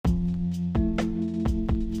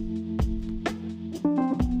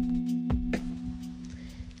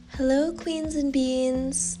Hello, Queens and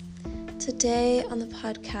Beans. Today on the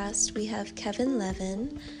podcast, we have Kevin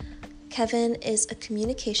Levin. Kevin is a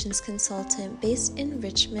communications consultant based in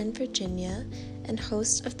Richmond, Virginia, and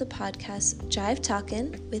host of the podcast Jive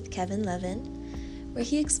Talkin' with Kevin Levin, where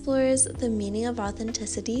he explores the meaning of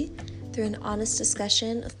authenticity through an honest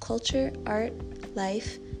discussion of culture, art,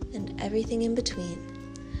 life, and everything in between.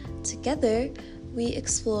 Together, we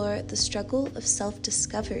explore the struggle of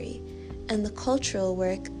self-discovery and the cultural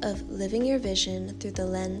work of living your vision through the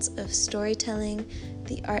lens of storytelling,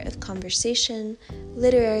 the art of conversation,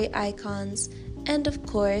 literary icons, and of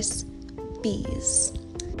course, bees.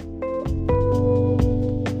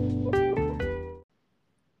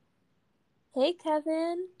 Hey,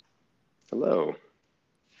 Kevin. Hello.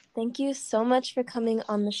 Thank you so much for coming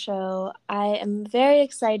on the show. I am very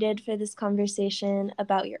excited for this conversation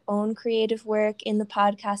about your own creative work in the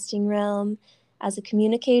podcasting realm as a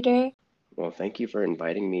communicator. Well, thank you for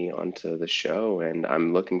inviting me onto the show, and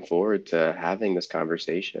I'm looking forward to having this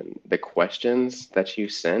conversation. The questions that you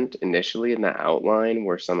sent initially in the outline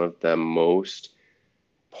were some of the most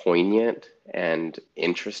poignant and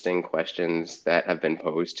interesting questions that have been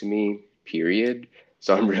posed to me, period.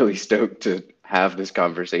 So I'm really stoked to have this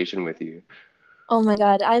conversation with you. Oh my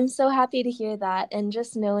God, I'm so happy to hear that. And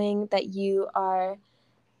just knowing that you are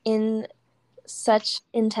in such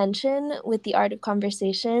intention with the art of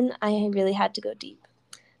conversation, I really had to go deep.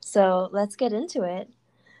 So let's get into it.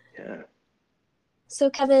 Yeah. So,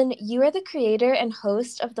 Kevin, you are the creator and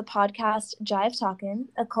host of the podcast Jive Talkin',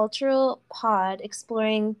 a cultural pod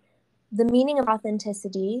exploring the meaning of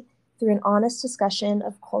authenticity through an honest discussion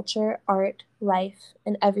of culture, art, life,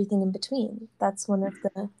 and everything in between. That's one of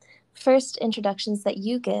the first introductions that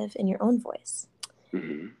you give in your own voice.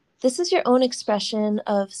 Mm-hmm. This is your own expression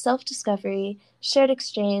of self-discovery, shared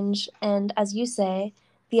exchange, and, as you say,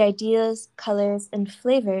 the ideas, colors, and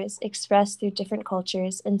flavors expressed through different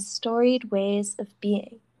cultures and storied ways of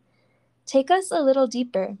being. Take us a little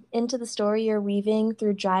deeper into the story you're weaving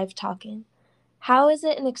through Jive Talkin'. How is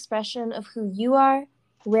it an expression of who you are,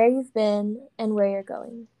 where you've been, and where you're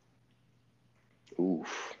going?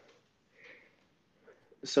 Oof.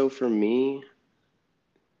 So for me,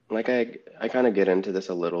 like I kind of get into this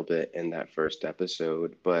a little bit in that first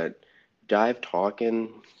episode, but Jive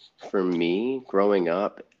Talking for me growing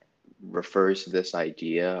up refers to this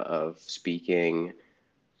idea of speaking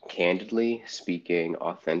candidly, speaking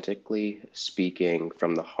authentically, speaking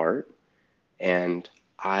from the heart. And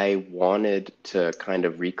I wanted to kind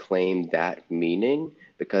of reclaim that meaning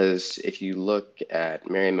because if you look at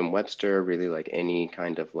Merriam-Webster, really like any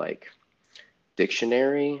kind of like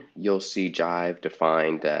dictionary, you'll see jive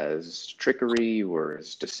defined as trickery or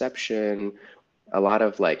as deception, a lot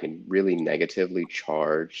of like really negatively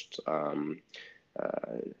charged uh,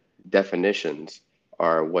 definitions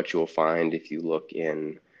are what you'll find if you look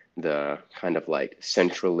in the kind of like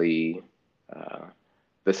uh,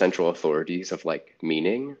 the central authorities of like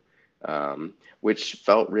meaning, which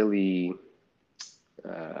felt really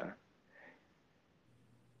uh,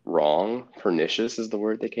 wrong. Pernicious is the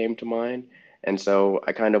word that came to mind. And so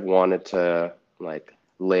I kind of wanted to like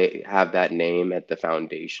have that name at the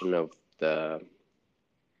foundation of the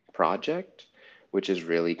project, which is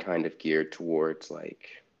really kind of geared towards like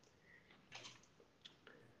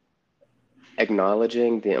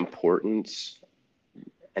acknowledging the importance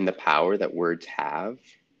and the power that words have,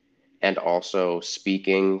 and also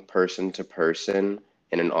speaking person to person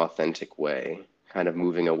in an authentic way, kind of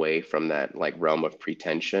moving away from that like realm of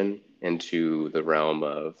pretension into the realm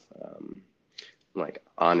of like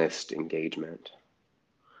honest engagement.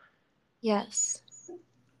 Yes.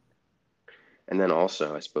 And then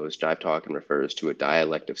also, I suppose, jive talking refers to a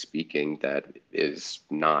dialect of speaking that is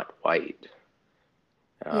not white.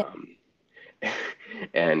 Yeah. Um,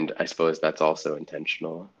 and I suppose that's also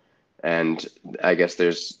intentional. And I guess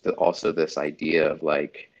there's also this idea of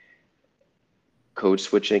like code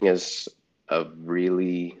switching is a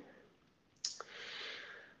really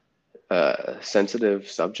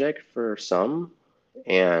sensitive subject for some.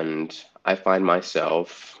 And I find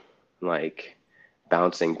myself like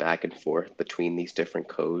bouncing back and forth between these different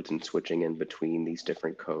codes and switching in between these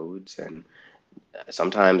different codes. And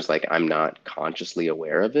sometimes like I'm not consciously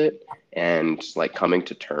aware of it. And like coming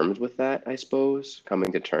to terms with that, I suppose,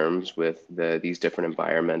 coming to terms with these different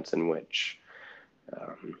environments in which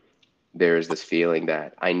um, there is this feeling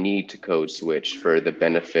that I need to code switch for the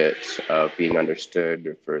benefit of being understood,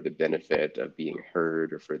 or for the benefit of being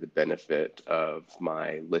heard, or for the benefit of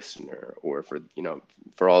my listener, or for,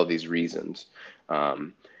 for all of these reasons.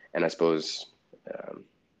 Um, and I suppose um,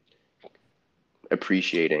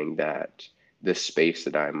 appreciating that this space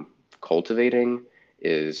that I'm cultivating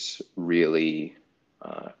is really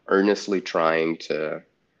earnestly trying to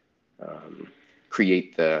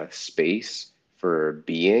create the space for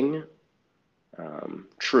being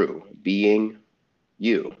true, being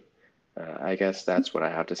you. I guess that's what I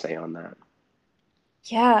have to say on that.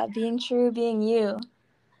 Yeah, being true, being you.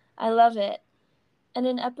 I love it. And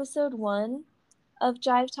in episode 1 of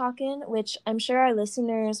Jive Talkin', which I'm sure our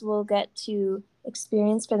listeners will get to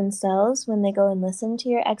experience for themselves when they go and listen to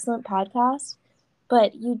your excellent podcast,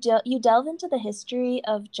 but you delve into the history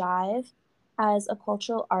of jive as a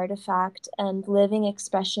cultural artifact and living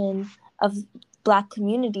expression of Black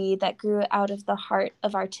community that grew out of the heart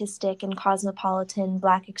of artistic and cosmopolitan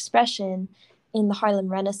Black expression in the Harlem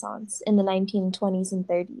Renaissance in the 1920s and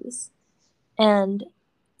 30s. And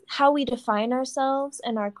how we define ourselves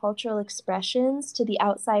and our cultural expressions to the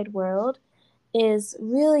outside world is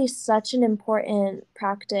really such an important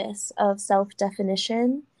practice of self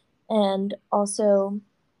definition and also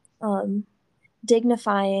um,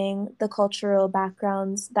 dignifying the cultural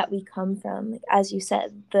backgrounds that we come from. Like, as you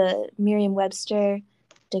said, the Merriam Webster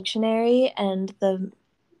dictionary and the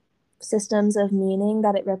systems of meaning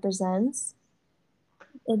that it represents,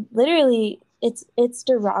 it's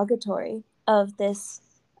derogatory of this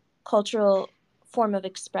cultural form of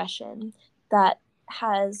expression that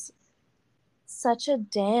has such a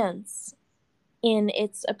dance in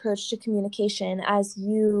its approach to communication, as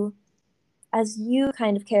you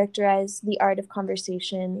kind of characterize the art of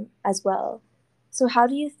conversation as well. So how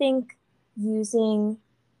do you think using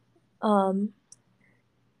um,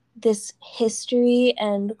 this history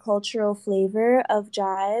and cultural flavor of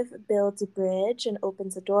jive builds a bridge and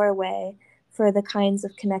opens a doorway for the kinds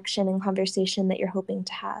of connection and conversation that you're hoping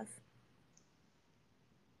to have?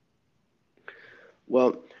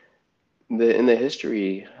 Well, in the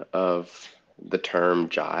history of the term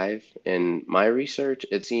jive, in my research,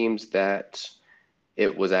 it seems that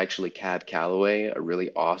it was actually Cab Calloway, a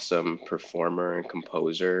really awesome performer and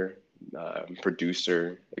composer,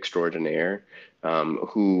 producer extraordinaire,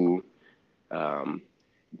 who um,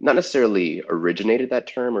 not necessarily originated that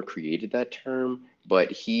term or created that term,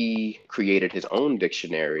 but he created his own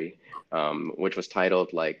dictionary, which was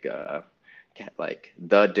titled like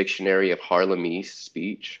the Dictionary of Harlemese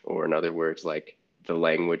Speech, or in other words, like the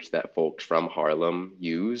language that folks from Harlem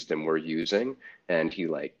used and were using. And he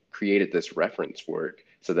like created this reference work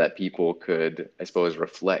so that people could, I suppose,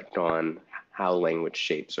 reflect on how language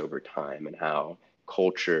shapes over time and how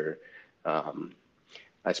culture, um,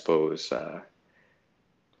 I suppose,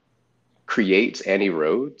 creates and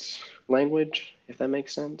erodes language, if that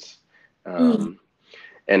makes sense. Mm. Um,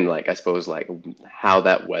 and like I suppose like how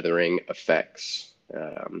that weathering affects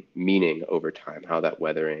meaning over time, how that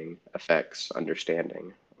weathering affects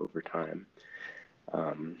understanding over time.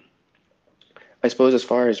 Um, I suppose as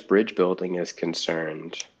far as bridge building is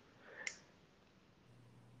concerned,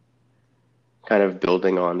 kind of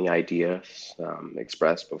building on the ideas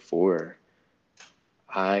expressed before,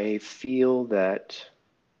 I feel that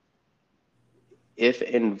if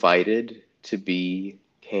invited to be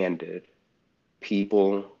candid,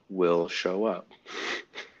 people will show up.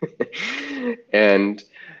 And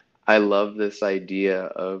I love this idea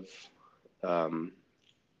of um,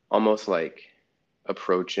 almost like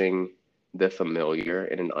approaching the familiar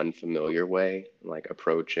in an unfamiliar way, like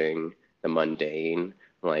approaching the mundane,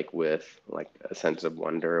 like with like a sense of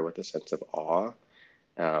wonder, with a sense of awe.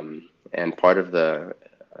 And part of the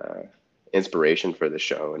uh, inspiration for the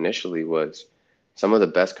show initially was some of the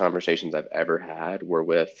best conversations I've ever had were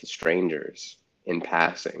with strangers in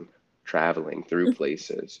passing, traveling through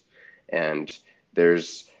places. And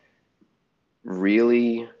there's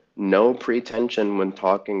really no pretension when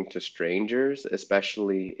talking to strangers,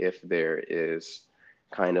 especially if there is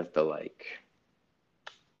kind of the like,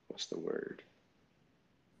 what's the word?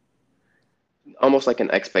 Almost like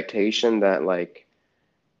an expectation that like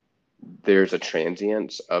there's a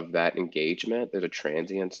transience of that engagement, there's a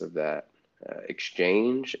transience of that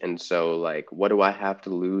exchange. And so, like, what do I have to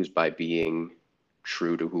lose by being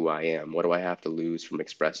true to who I am? What do I have to lose from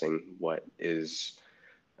expressing what is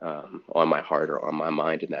on my heart or on my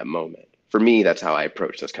mind in that moment? For me, that's how I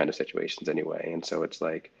approach those kind of situations anyway. And so it's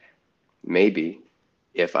like maybe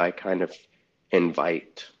if I kind of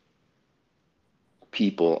invite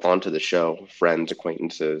people onto the show, friends,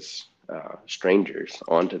 acquaintances, strangers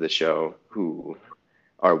onto the show who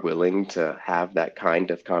are willing to have that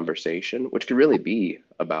kind of conversation, which could really be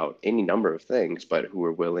about any number of things, but who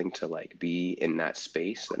are willing to like be in that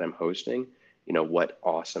space that I'm hosting, what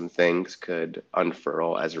awesome things could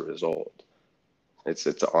unfurl as a result. It's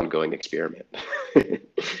an ongoing experiment.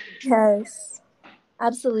 Yes.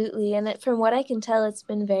 Absolutely. And from what I can tell, it's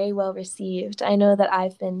been very well received. I know that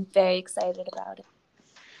I've been very excited about it.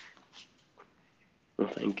 Well,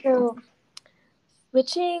 thank you. So,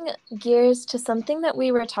 switching gears to something that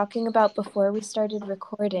we were talking about before we started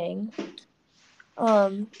recording,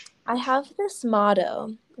 um, I have this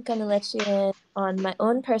motto. I'm going to let you in on my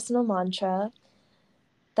own personal mantra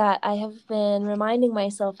that I have been reminding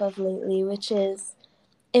myself of lately, which is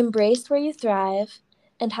embrace where you thrive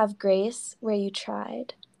and have grace where you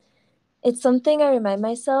tried. It's something I remind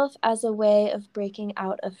myself as a way of breaking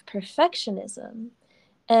out of perfectionism.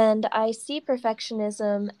 And I see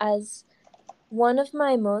perfectionism as one of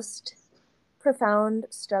my most profound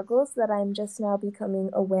struggles that I'm just now becoming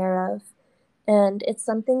aware of. And it's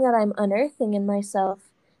something that I'm unearthing in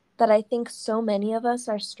myself that I think so many of us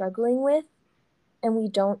are struggling with, and we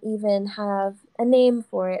don't even have a name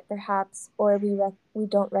for it, perhaps, or we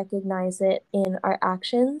don't recognize it in our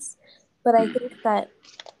actions. But I think that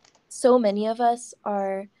so many of us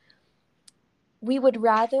are, we would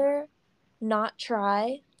rather not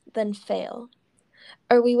try than fail,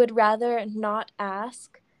 or we would rather not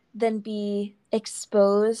ask than be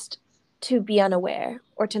exposed to be unaware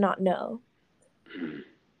or to not know.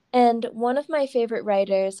 And one of my favorite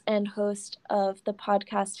writers and host of the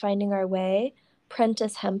podcast Finding Our Way,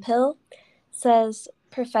 Prentice Hemphill, says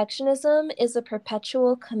perfectionism is a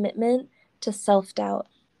perpetual commitment to self doubt.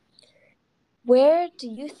 Where do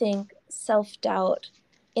you think self doubt,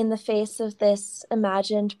 in the face of this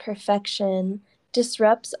imagined perfection,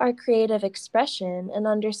 disrupts our creative expression and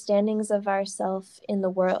understandings of ourself in the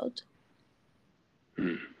world?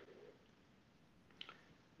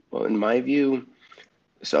 Well, in my view,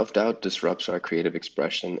 self-doubt disrupts our creative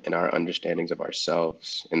expression and our understandings of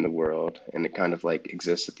ourselves in the world, and it kind of like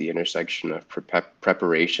exists at the intersection of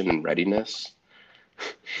preparation and readiness.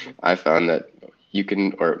 I found that you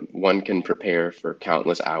can, or one can prepare for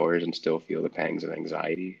countless hours and still feel the pangs of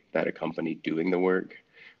anxiety that accompany doing the work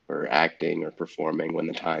or acting or performing when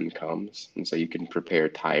the time comes. And so you can prepare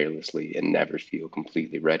tirelessly and never feel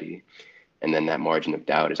completely ready. And then that margin of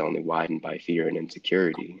doubt is only widened by fear and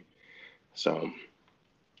insecurity. So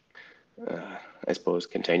uh, I suppose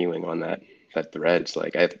continuing on that threads,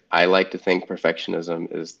 like I like to think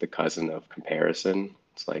perfectionism is the cousin of comparison.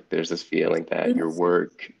 It's like there's this feeling that your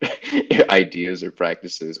work, your ideas or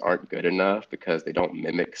practices aren't good enough because they don't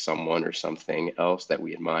mimic someone or something else that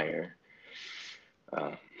we admire.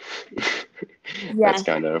 Uh, that's Yes.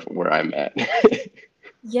 kind of where I'm at.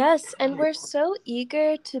 Yes, and we're so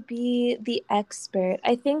eager to be the expert.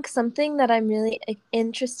 I think something that I'm really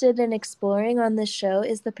interested in exploring on this show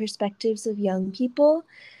is the perspectives of young people,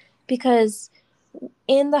 because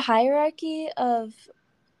in the hierarchy of,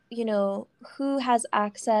 who has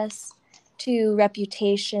access to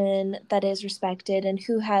reputation that is respected and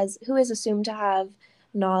who is assumed to have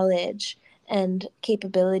knowledge and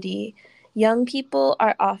capability, young people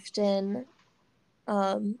are often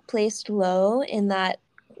placed low in that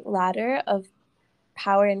ladder of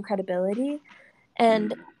power and credibility.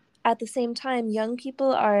 And at the same time, young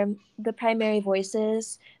people are the primary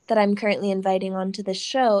voices that I'm currently inviting onto this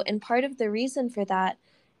show. And part of the reason for that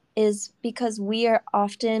is because we are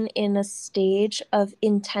often in a stage of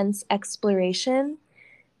intense exploration.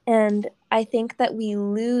 And I think that we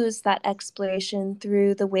lose that exploration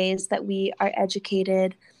through the ways that we are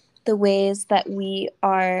educated, the ways that we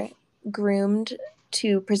are groomed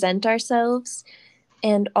to present ourselves,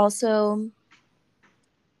 and also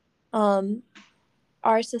um,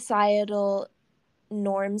 our societal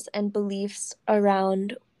norms and beliefs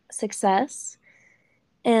around success.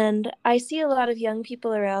 And I see a lot of young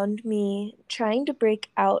people around me trying to break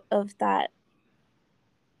out of that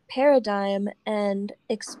paradigm and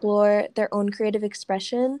explore their own creative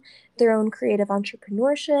expression, their own creative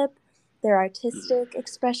entrepreneurship, their artistic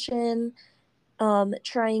expression,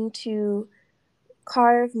 trying to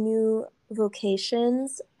carve new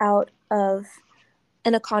vocations out of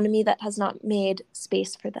an economy that has not made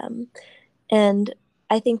space for them. And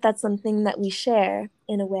I think that's something that we share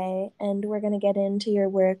in a way. And we're going to get into your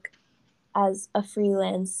work as a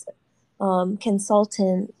freelance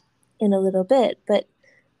consultant in a little bit. But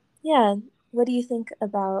yeah, what do you think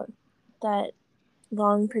about that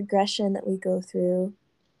long progression that we go through?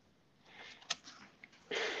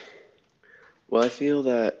 Well, I feel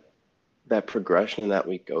that that progression that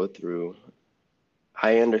we go through,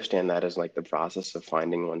 I understand that as like the process of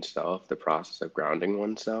finding oneself, the process of grounding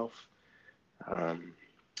oneself. Um,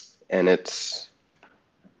 and it's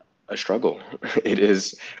a struggle. It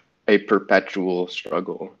is a perpetual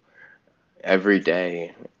struggle. Every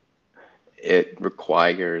day, it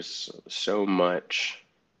requires so much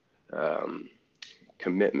um,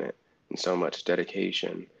 commitment and so much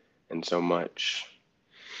dedication and so much,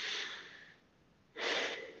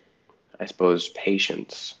 I suppose,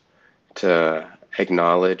 patience to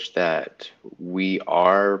acknowledge that we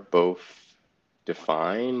are both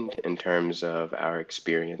defined in terms of our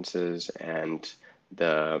experiences and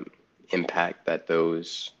the impact that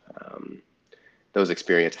those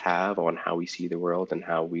experiences have on how we see the world and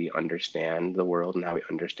how we understand the world and how we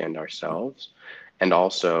understand ourselves, and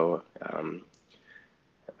also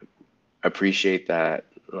appreciate that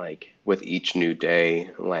like with each new day,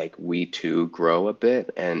 like we too grow a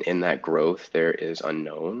bit, and in that growth there is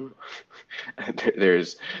unknown.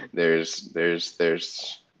 there's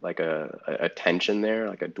there's like a tension there,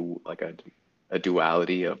 like a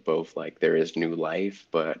duality of both, like there is new life,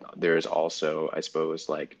 but there is also, I suppose,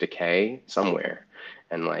 like decay somewhere,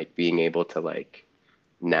 and like being able to like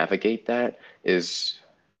navigate that is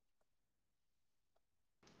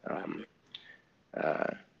um,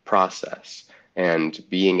 process, and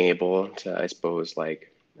being able to, I suppose,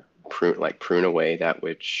 like prune away that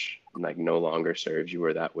which like no longer serves you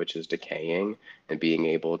or that which is decaying, and being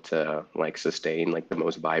able to like sustain like the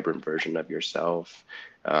most vibrant version of yourself,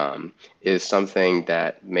 is something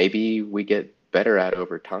that maybe we get better at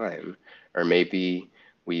over time, or maybe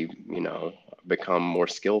we, become more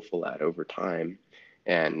skillful at over time.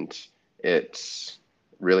 And it's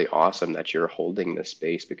really awesome that you're holding this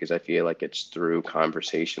space, because I feel like it's through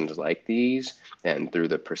conversations like these and through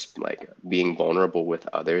the like being vulnerable with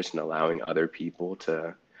others and allowing other people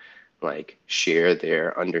to like share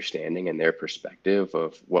their understanding and their perspective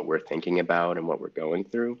of what we're thinking about and what we're going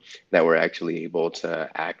through, that we're actually able to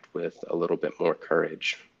act with a little bit more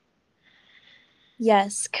courage.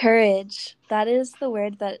 Yes, courage. That is the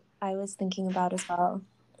word that I was thinking about as well.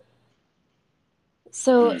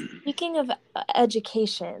 So, Hmm. speaking of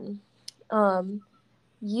education, um,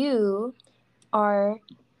 you are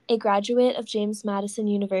a graduate of James Madison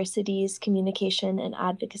University's Communication and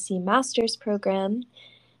Advocacy Master's Program.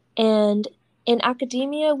 And in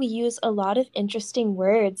academia, we use a lot of interesting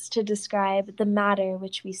words to describe the matter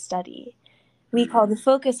which we study. We call the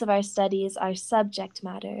focus of our studies our subject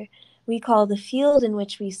matter. We call the field in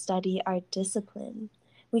which we study our discipline.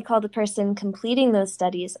 We call the person completing those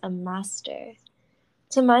studies a master.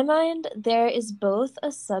 To my mind, there is both a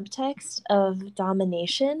subtext of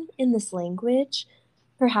domination in this language,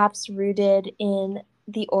 perhaps rooted in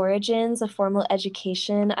the origins of formal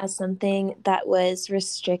education as something that was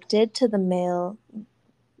restricted to the male,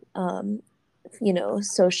 um,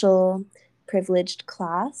 social privileged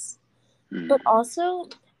class, Hmm. but also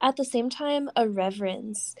at the same time a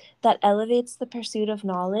reverence that elevates the pursuit of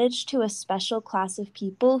knowledge to a special class of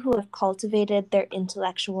people who have cultivated their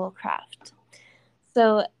intellectual craft.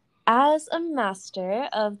 So, as a master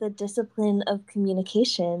of the discipline of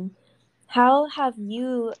communication, how have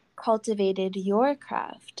you cultivated your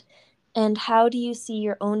craft? And how do you see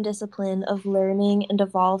your own discipline of learning and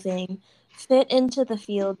evolving fit into the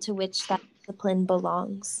field to which that discipline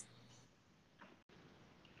belongs?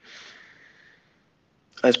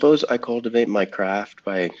 I suppose I cultivate my craft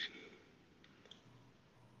by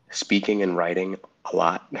speaking and writing a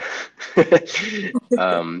lot.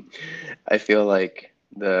 um, I feel like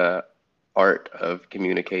the art of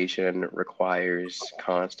communication requires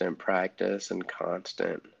constant practice and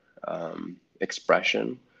constant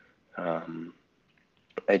expression. Um,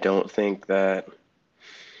 I don't think that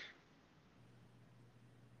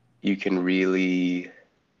you can really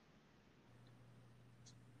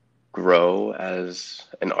grow as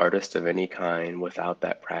an artist of any kind without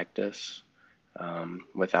that practice,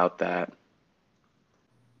 without that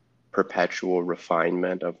perpetual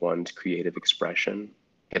refinement of one's creative expression,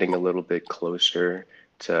 getting a little bit closer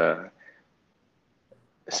to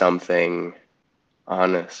something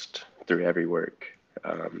honest through every work,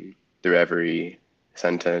 through every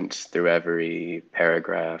sentence, through every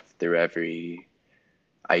paragraph, through every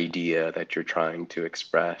idea that you're trying to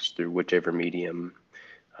express, through whichever medium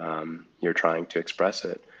you're trying to express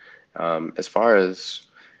it. As far as,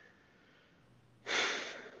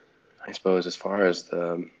 I suppose, as far as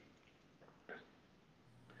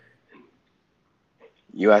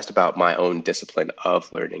you asked about my own discipline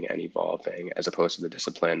of learning and evolving as opposed to the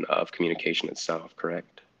discipline of communication itself,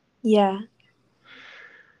 correct? Yeah.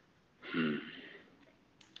 Hmm.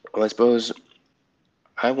 Well, I suppose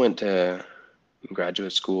I went to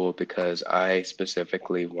graduate school because I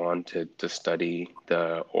specifically wanted to study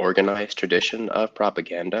the organized tradition of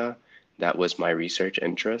propaganda. That was my research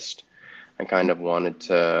interest. I kind of wanted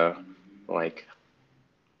to, like,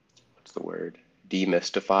 what's the word?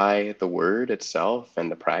 Demystify the word itself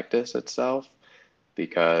and the practice itself,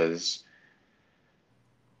 because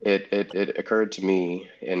it occurred to me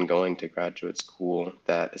in going to graduate school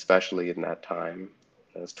that, especially in that time,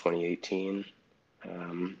 that was 2018,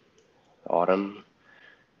 um, autumn,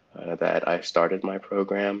 that I started my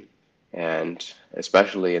program, and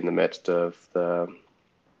especially in the midst of the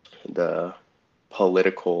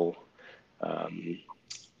political um,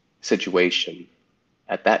 situation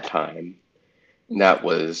at that time, Mhm. that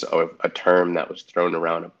was a term that was thrown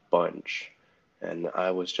around a bunch. And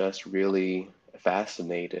I was just really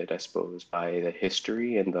fascinated, I suppose, by the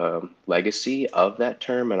history and the legacy of that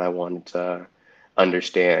term. And I wanted to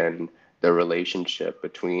understand the relationship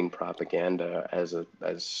between propaganda as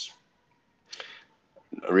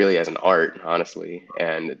really as an art, honestly,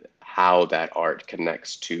 and how that art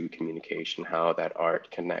connects to communication, how that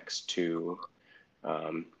art connects to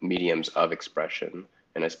mediums of expression.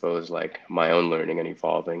 And I suppose like my own learning and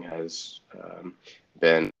evolving has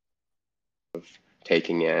been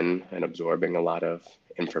taking in and absorbing a lot of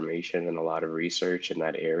information and a lot of research in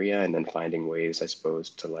that area, and then finding ways, I suppose,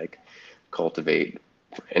 to like cultivate,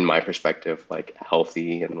 in my perspective, like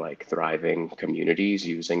healthy and like thriving communities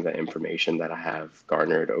using the information that I have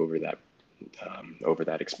garnered over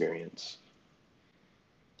that experience.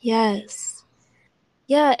 Yes.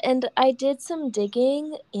 Yeah, and I did some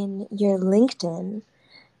digging in your LinkedIn,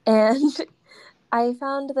 and I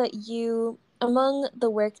found that among the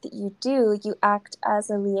work that you do, you act as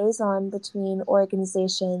a liaison between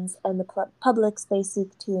organizations and the publics they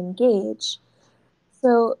seek to engage.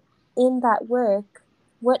 So, in that work,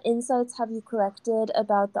 what insights have you collected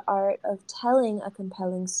about the art of telling a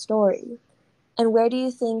compelling story? And where do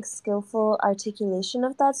you think skillful articulation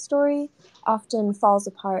of that story often falls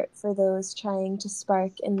apart for those trying to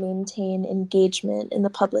spark and maintain engagement in the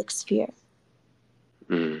public sphere?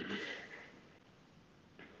 Mm.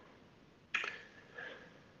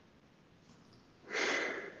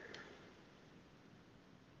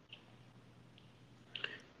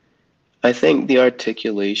 I think the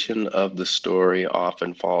articulation of the story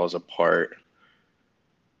often falls apart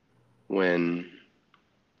when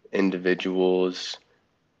individuals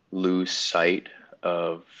lose sight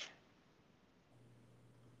of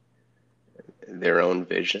their own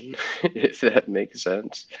vision, if that makes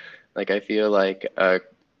sense. Like, I feel like a,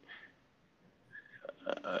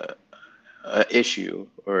 a issue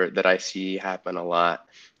or that I see happen a lot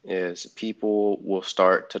is people will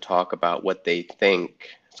start to talk about what they think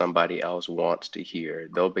somebody else wants to hear.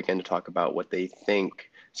 They'll begin to talk about what they think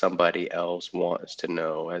somebody else wants to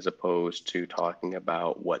know, as opposed to talking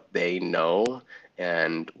about what they know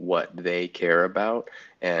and what they care about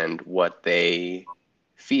and what they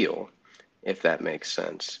feel, if that makes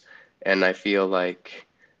sense. And I feel like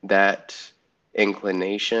that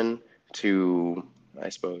inclination to, I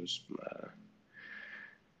suppose,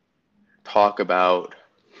 talk about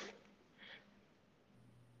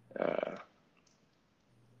uh,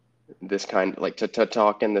 this kind, like to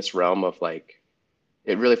talk in this realm of like,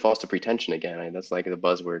 it really falls to pretension again. That's like the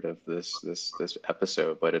buzzword of this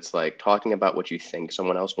episode, but it's like talking about what you think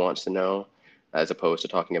someone else wants to know, as opposed to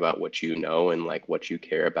talking about what you know and like what you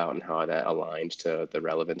care about and how that aligns to the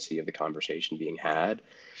relevancy of the conversation being had,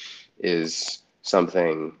 is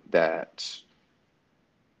something that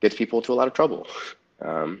gets people into a lot of trouble.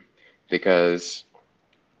 Um, because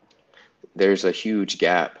there's a huge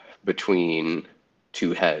gap between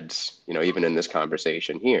two heads, even in this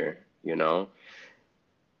conversation here,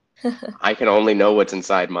 I can only know what's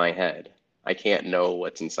inside my head. I can't know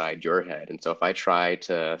what's inside your head. And so if I try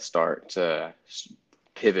to start to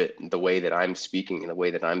pivot the way that I'm speaking and the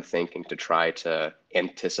way that I'm thinking to try to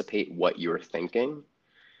anticipate what you're thinking,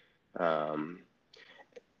 um,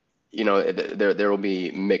 there will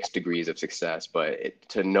be mixed degrees of success, but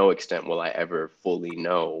to no extent will I ever fully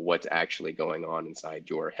know what's actually going on inside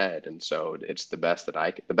your head. And so it's the best that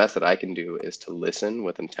I can do is to listen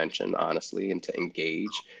with intention, honestly, and to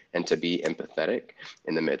engage and to be empathetic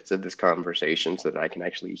in the midst of this conversation, so that I can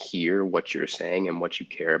actually hear what you're saying and what you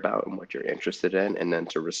care about and what you're interested in, and then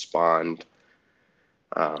to respond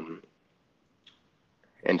um,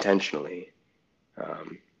 intentionally,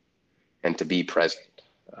 um, and to be present.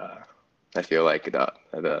 Uh, I feel like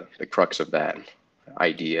the crux of that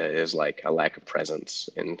idea is like a lack of presence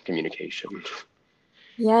in communication.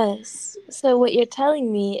 Yes. So, what you're telling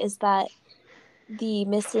me is that the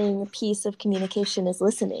missing piece of communication is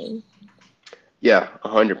listening. Yeah,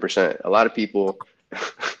 100%. A lot of people,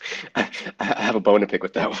 I have a bone to pick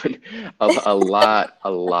with that one.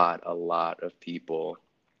 A lot of people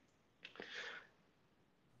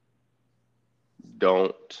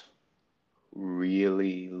don't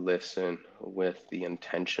really listen with the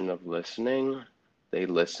intention of listening. They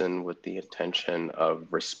listen with the intention of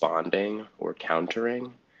responding or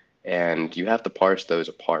countering. And you have to parse those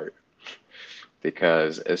apart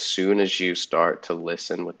because as soon as you start to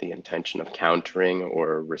listen with the intention of countering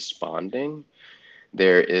or responding,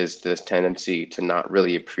 there is this tendency to not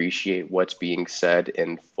really appreciate what's being said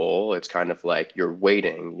in full. It's kind of like you're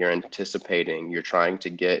waiting, you're anticipating, you're trying to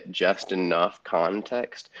get just enough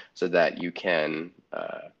context so that you can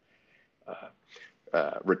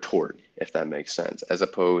retort, if that makes sense, as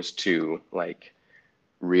opposed to like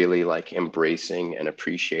really like embracing and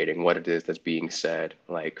appreciating what it is that's being said,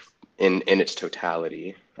 like in its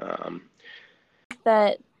totality.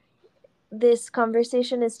 That this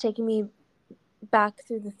conversation is taking me back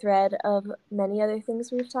through the thread of many other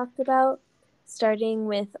things we've talked about, starting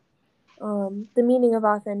with the meaning of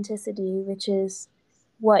authenticity, which is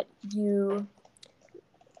what you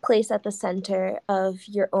place at the center of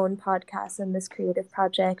your own podcast and this creative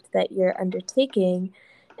project that you're undertaking.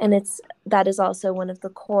 And that is also one of the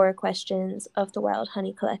core questions of the Wild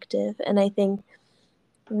Honey Collective. And I think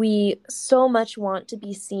we so much want to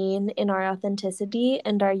be seen in our authenticity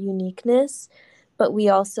and our uniqueness, but we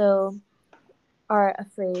also are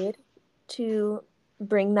afraid to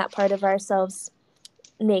bring that part of ourselves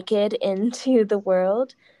naked into the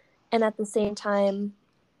world. And at the same time,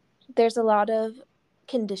 there's a lot of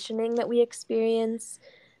conditioning that we experience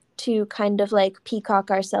to kind of like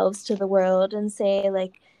peacock ourselves to the world and say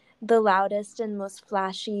like the loudest and most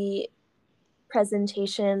flashy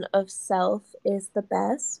presentation of self is the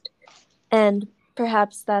best. And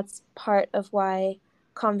perhaps that's part of why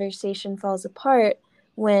conversation falls apart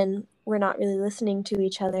when we're not really listening to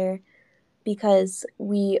each other, because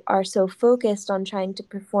we are so focused on trying to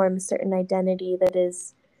perform a certain identity that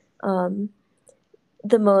is um,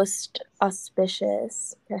 the most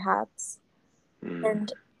auspicious, perhaps. Mm,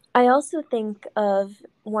 And I also think of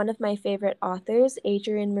one of my favorite authors,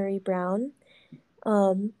 Adrienne Maree Brown.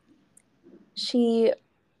 Um, she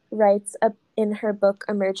writes in her book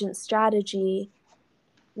Emergent Strategy,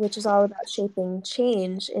 which is all about shaping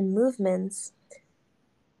change in movements,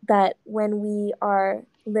 that when we are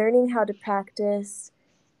learning how to practice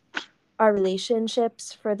our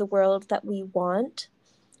relationships for the world that we want,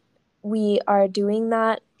 we are doing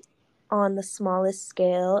that on the smallest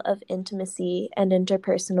scale of intimacy and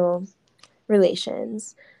interpersonal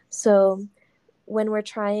relations. So when we're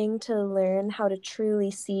trying to learn how to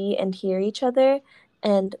truly see and hear each other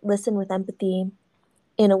and listen with empathy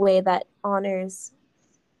in a way that honors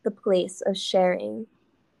the place of sharing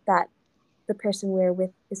that the person we're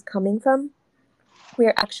with is coming from,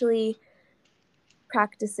 we're actually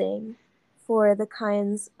practicing for the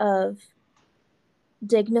kinds of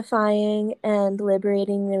dignifying and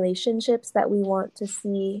liberating relationships that we want to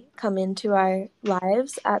see come into our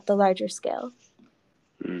lives at the larger scale.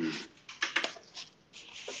 mm.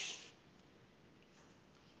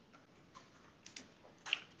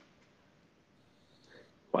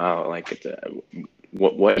 Wow, like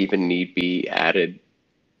what even need be added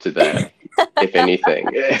to that, if anything?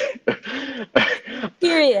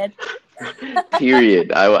 Period.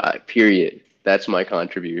 Period. Period. That's my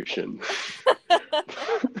contribution.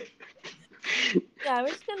 Yeah, we're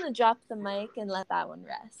just gonna drop the mic and let that one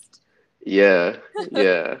rest. Yeah,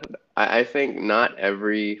 yeah. I think not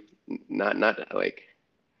every, not like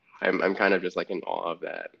I'm kind of just like in awe of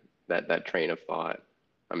that train of thought.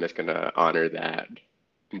 I'm just gonna honor that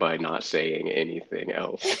by not saying anything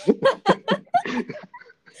else.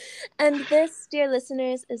 And this, dear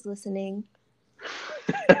listeners, is listening.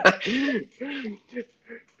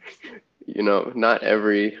 You know, not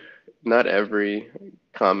every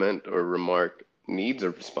comment or remark needs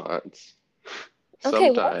a response.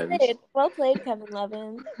 Okay, well Sometimes. played. Well played, Kevin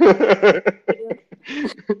Levin.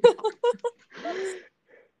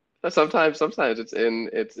 Sometimes it's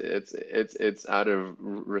out of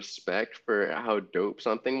respect for how dope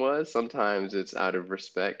something was. Sometimes it's out of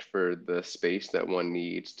respect for the space that one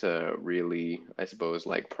needs to really, I suppose,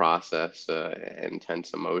 like process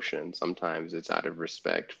intense emotion. Sometimes it's out of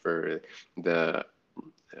respect for the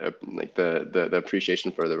like the appreciation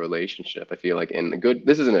for the relationship. I feel like in the good,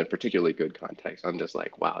 this isn't a particularly good context. I'm just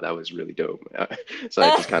like, wow, that was really dope. So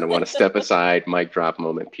I just kind of want to step aside, mic drop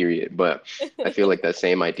moment, period. But I feel like that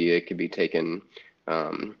same idea could be taken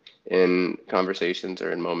in conversations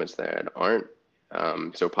or in moments that aren't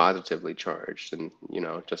so positively charged, and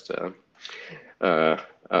just uh,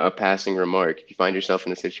 a passing remark. If you find yourself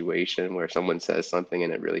in a situation where someone says something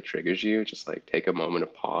and it really triggers you, just like take a moment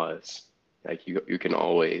of pause. Like you can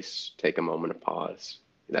always take a moment of pause.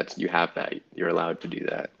 You have that. You're allowed to do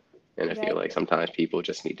that. And I feel Right. like sometimes people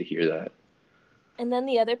just need to hear that. And then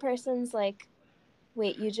the other person's like,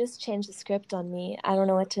 wait, you just changed the script on me. I don't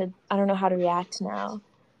know how to react now.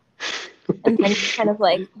 And then kind of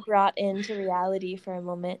like brought into reality for a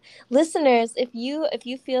moment. Listeners, if you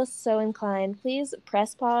feel so inclined, please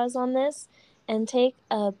press pause on this and take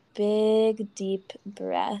a big deep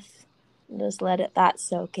breath. Just let that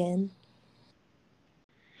soak in.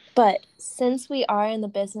 But since we are in the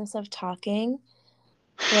business of talking,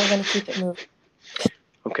 we're going to keep it moving.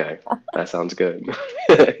 Okay, that sounds good.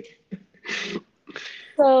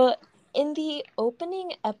 So, in the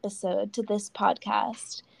opening episode to this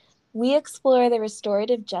podcast, we explore the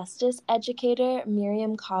restorative justice educator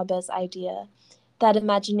Miriam Kaba's idea that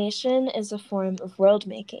imagination is a form of world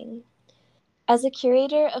making. As a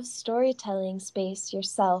curator of storytelling space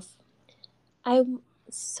yourself, I'm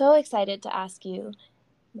so excited to ask you,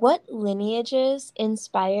 what lineages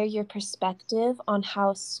inspire your perspective on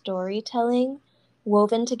how storytelling,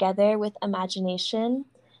 woven together with imagination,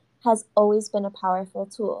 has always been a powerful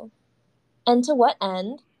tool? And to what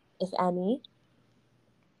end, if any,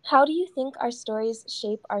 how do you think our stories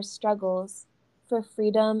shape our struggles for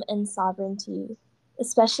freedom and sovereignty,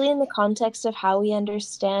 especially in the context of how we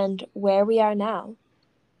understand where we are now?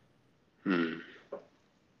 Hmm.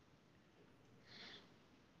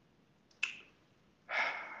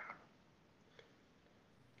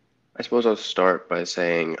 I suppose I'll start by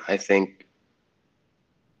saying I think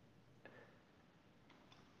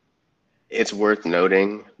it's worth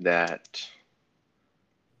noting that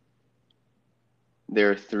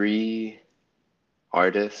there are three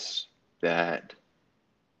artists that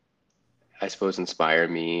I suppose inspire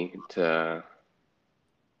me to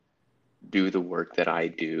do the work that I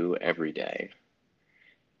do every day.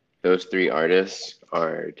 Those three artists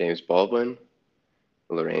are James Baldwin,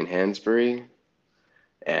 Lorraine Hansberry,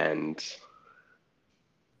 and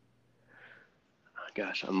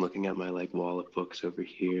gosh, I'm looking at my like wall of books over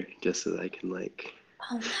here just so that I can like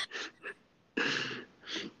Um,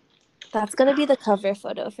 that's going to be the cover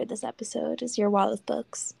photo for this episode, is your wall of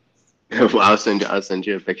books. well, I'll send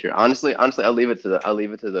you a picture. Honestly, I'll leave it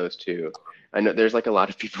to those two. I know there's like a lot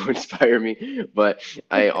of people who inspire me, but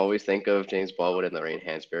I always think of James Baldwin and Lorraine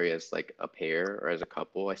Hansberry as like a pair or as a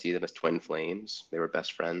couple. I see them as twin flames. They were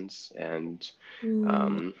best friends, and Mm,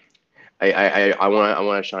 um, I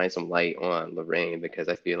want to shine some light on Lorraine because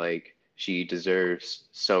I feel like she deserves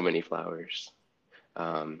so many flowers.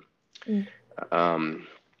 Um, mm, um,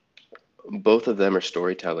 Both of them are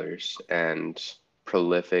storytellers and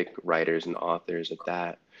prolific writers and authors at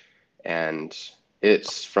that. And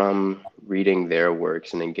it's from reading their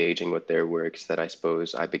works and engaging with their works that I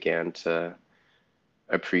suppose I began to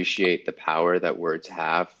appreciate the power that words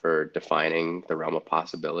have for defining the realm of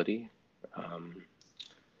possibility. Um,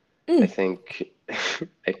 I mm. think,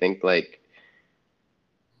 I think like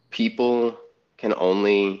people can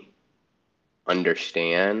only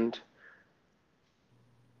understand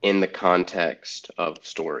in the context of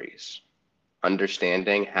stories.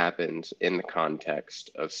 Understanding happens in the context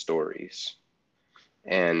of stories.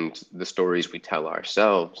 And the stories we tell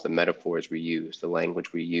ourselves, the metaphors we use, the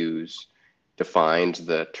language we use defines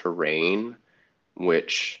the terrain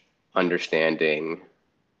which understanding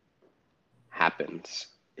happens,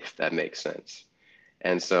 if that makes sense.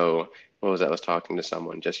 And so, what was I was talking to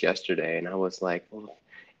someone just yesterday, and I was like, well,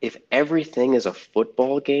 if everything is a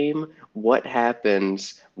football game, what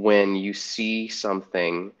happens when you see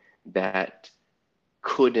something that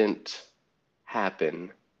couldn't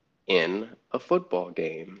happen in a football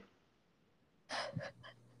game?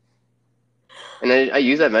 And I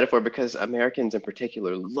use that metaphor because Americans in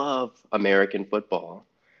particular love American football.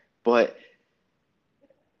 But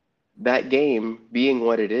that game, being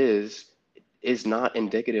what it is not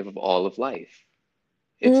indicative of all of life.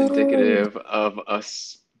 It's Mm, indicative of a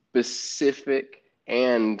specific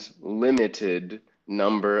and limited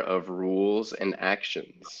number of rules and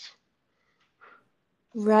actions.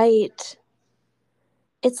 right.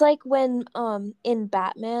 It's like when in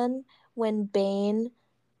Batman, when Bane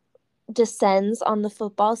descends on the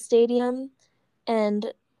football stadium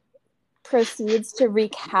and proceeds to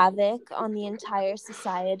wreak havoc on the entire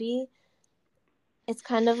society. It's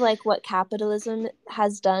kind of like what capitalism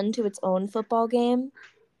has done to its own football game.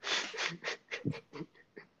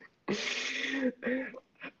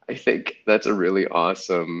 I think it's a really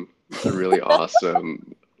awesome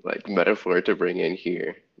like metaphor to bring in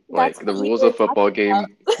here. That's Like what the you rules were of football talking about,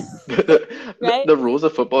 game, the, right? the rules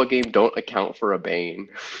of football game don't account for a Bane.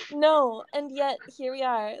 No, and yet here we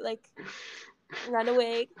are, like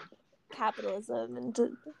runaway capitalism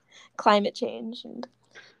and climate change. And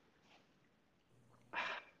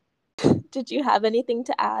did you have anything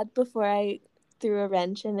to add before I threw a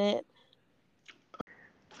wrench in it?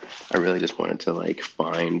 I really just wanted to like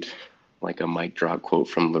find like a mic drop quote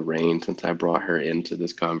from Lorraine since I brought her into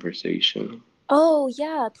this conversation. Oh,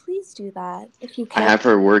 yeah, please do that if you I can. have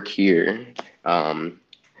her work here. Um,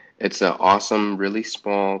 it's an awesome, really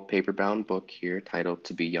small paper-bound book here titled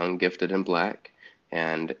To Be Young, Gifted, and Black.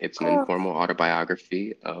 And it's an Oh, informal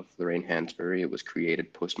autobiography of Lorraine Hansberry. It was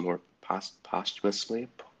created posthumously,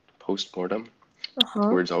 postmortem. uh-huh.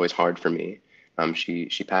 Word's always hard for me.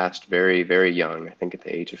 She passed very, very young, I think at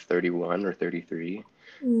the age of 31 or 33.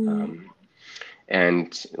 Mm. Um,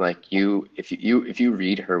 and like if you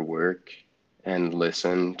read her work and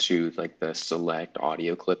listen to like the select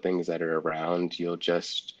audio clippings that are around,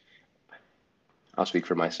 I'll speak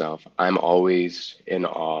for myself. I'm always in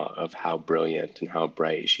awe of how brilliant and how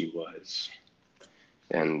bright she was.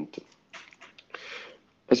 And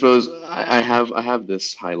I have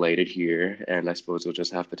this highlighted here, and I suppose we'll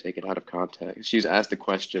just have to take it out of context. She's asked the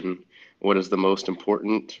question, what is the most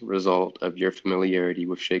important result of your familiarity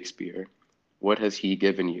with Shakespeare? What has he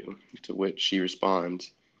given you? To which she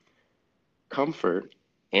responds, comfort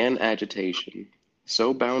and agitation,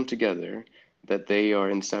 so bound together that they are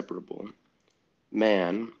inseparable.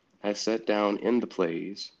 Man, as set down in the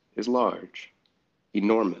plays, is large,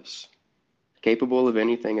 enormous, capable of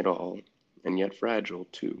anything at all, and yet fragile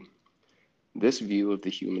too. This view of the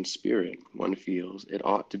human spirit, one feels, it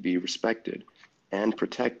ought to be respected and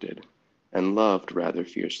protected and loved rather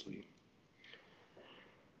fiercely.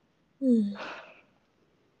 Mm.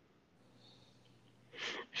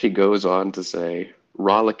 She goes on to say,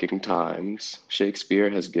 rollicking times Shakespeare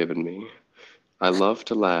has given me. I love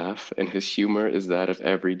to laugh, and his humor is that of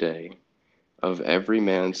every day, of every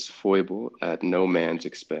man's foible at no man's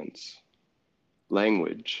expense.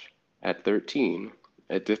 Language, at 13,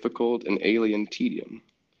 a difficult and alien tedium,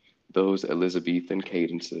 those Elizabethan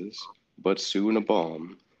cadences, but soon a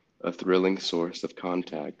balm, a thrilling source of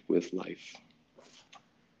contact with life.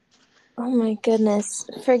 Oh my goodness.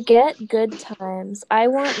 Forget good times. I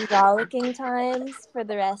want rollicking times for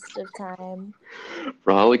the rest of time.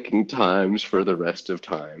 Frolicking times for the rest of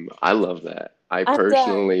time. I love that. I I'm done.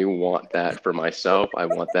 personally want that for myself. I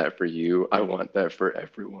want that for you. I want that for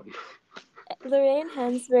everyone. Lorraine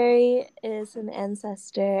Hansberry is an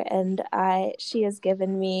ancestor, and she has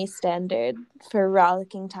given me standard for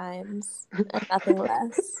rollicking times and nothing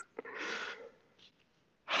less.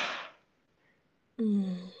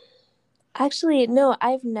 Mm. Actually, no,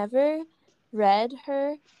 I've never read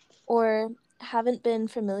her or haven't been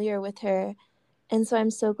familiar with her. And so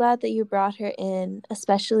I'm so glad that you brought her in,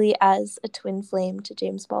 especially as a twin flame to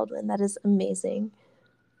James Baldwin. That is amazing.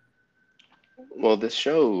 Well, this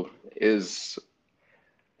show is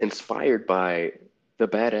inspired by the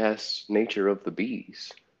badass nature of the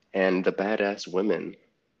bees and the badass women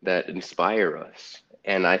that inspire us.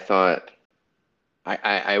 And I thought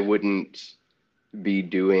I wouldn't be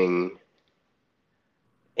doing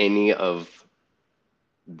any of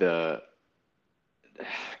the, let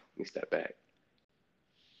me step back.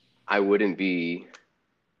 I wouldn't be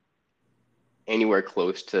anywhere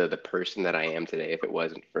close to the person that I am today if it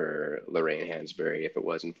wasn't for Lorraine Hansberry, if it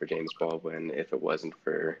wasn't for James Baldwin, if it wasn't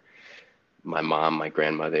for my mom, my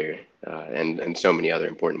grandmother, and so many other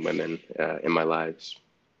important women in my lives.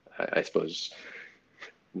 I suppose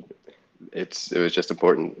it was just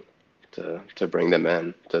important to bring them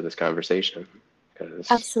in to this conversation because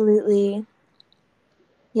Absolutely.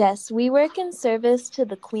 Yes, we work in service to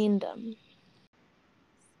the queendom.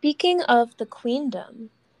 Speaking of the queendom,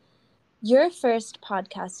 your first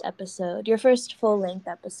podcast episode, your first full length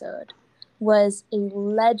episode, was a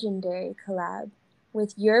legendary collab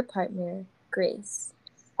with your partner, Grace,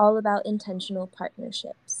 all about intentional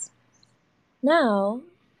partnerships. Now,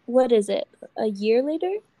 what is it? A year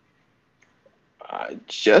later?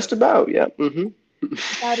 just about, yeah.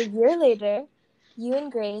 About a year later, you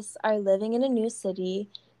and Grace are living in a new city,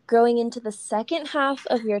 growing into the second half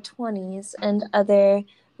of your 20s and other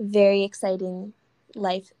very exciting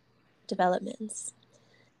life developments.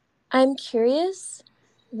 I'm curious,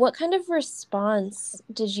 what kind of response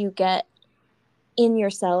did you get in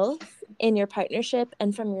yourself, in your partnership,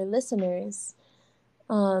 and from your listeners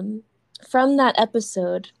um, from that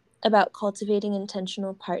episode about cultivating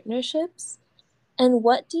intentional partnerships? And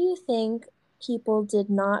what do you think people did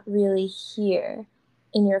not really hear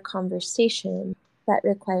in your conversation that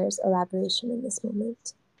requires elaboration in this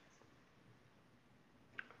moment?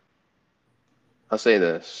 I'll say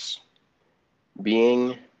this: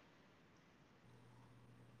 being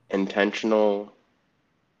intentional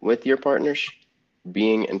with your partnership,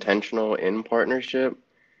 being intentional in partnership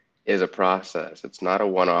is a process. It's not a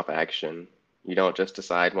one-off action. You don't just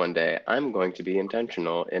decide one day, I'm going to be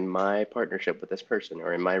intentional in my partnership with this person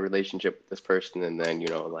or in my relationship with this person, and then,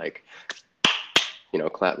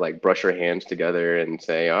 clap, like brush your hands together and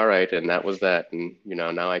say, all right, and that was that. And,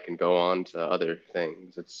 now I can go on to other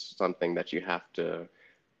things. It's something that you have to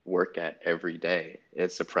work at every day.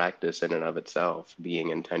 It's a practice in and of itself. Being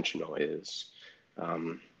intentional is.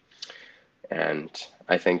 Um, and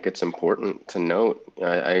I think it's important to note,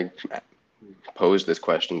 I posed this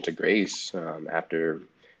question to Grace after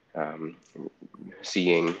um,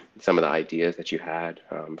 seeing some of the ideas that you had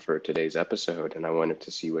for today's episode, and I wanted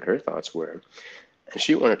to see what her thoughts were. And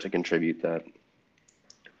she wanted to contribute that,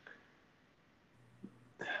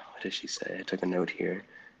 what did she say? I took a note here.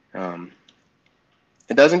 Um,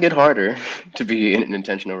 it doesn't get harder to be in an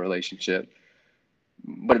intentional relationship,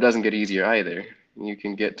 but it doesn't get easier either. You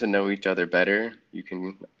can get to know each other better. You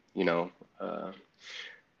can, you know, uh,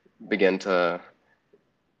 begin to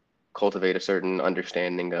cultivate a certain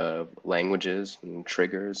understanding of languages and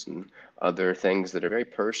triggers and other things that are very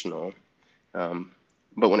personal. Um,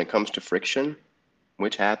 but when it comes to friction,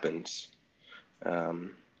 which happens,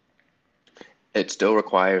 um, it still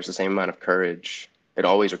requires the same amount of courage. It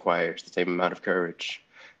always requires the same amount of courage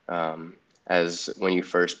as when you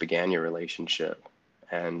first began your relationship.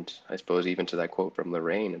 And I suppose even to that quote from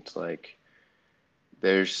Lorraine, it's like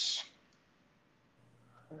there's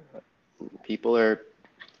people are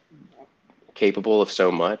capable of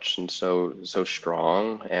so much and so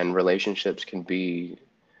strong, and relationships can be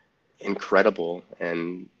incredible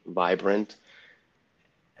and vibrant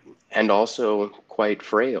and also quite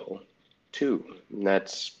frail too. And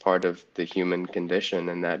that's part of the human condition,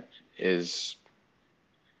 and that is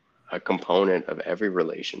a component of every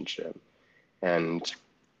relationship. And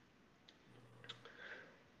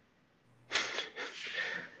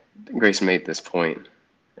Grace made this point.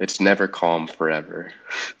 It's never calm forever.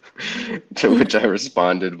 To which I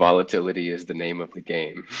responded, volatility is the name of the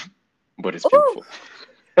game, but it's Oh,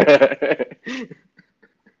 beautiful.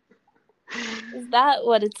 is that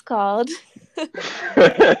what it's called?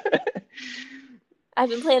 I've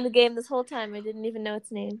been playing the game this whole time. I didn't even know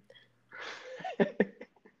its name.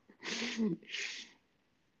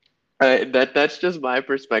 That's just my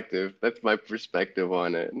perspective. That's my perspective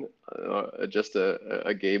on it. Just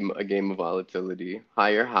a game of volatility,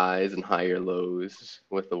 higher highs and higher lows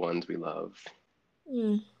with the ones we love.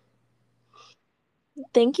 Mm.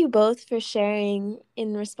 Thank you both for sharing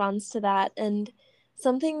in response to that. And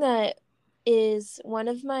something that is one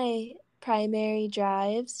of my primary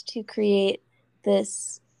drives to create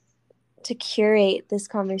this, to curate this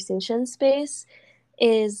conversation space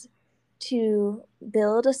is to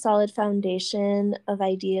build a solid foundation of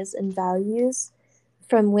ideas and values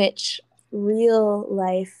from which real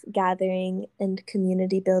life gathering and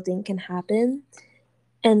community building can happen.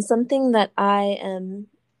 And something that I am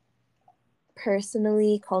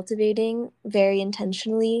personally cultivating very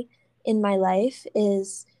intentionally in my life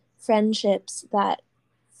is friendships that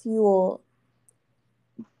fuel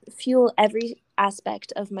every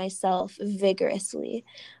aspect of myself vigorously.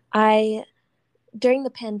 I During the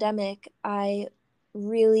pandemic, I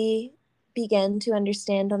really began to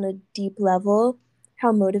understand on a deep level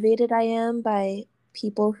how motivated I am by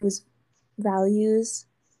people whose values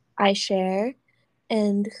I share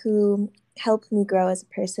and who help me grow as a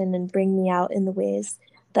person and bring me out in the ways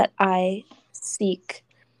that I seek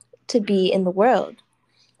to be in the world.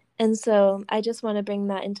 And so I just want to bring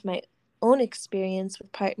that into my own experience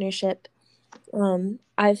with partnership.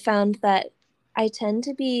 I've found that I tend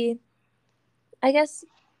to be, I guess,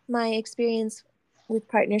 my experience with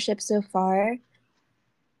partnership so far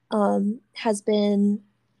has been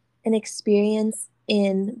an experience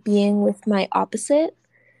in being with my opposite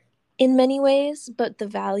in many ways, but the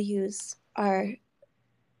values are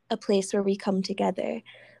a place where we come together.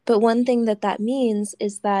 But one thing that means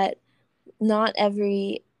is that not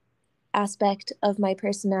every aspect of my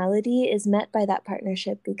personality is met by that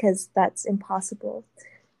partnership because that's impossible.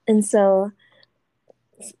 And so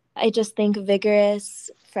I just think vigorous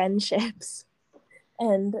friendships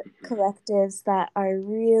and collectives that are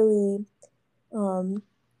really um,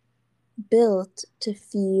 built to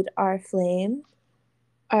feed our flame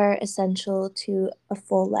are essential to a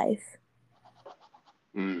full life.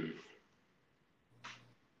 Mm,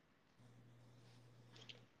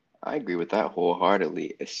 I agree with that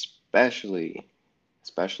wholeheartedly, especially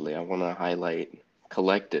I want to highlight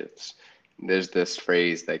collectives. There's this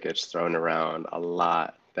phrase that gets thrown around a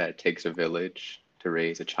lot that it takes a village to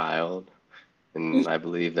raise a child. And I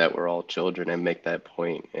believe that we're all children and make that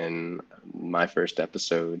point in my first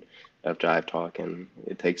episode of Jive Talking.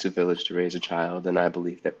 It takes a village to raise a child, and I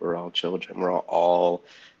believe that we're all children. We're all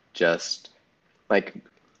just Like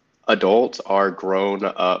adults are grown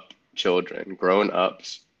up children. Grown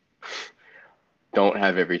ups don't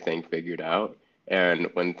have everything figured out. And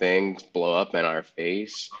when things blow up in our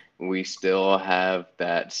face, we still have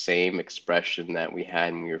that same expression that we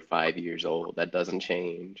had when we were 5 years old. That doesn't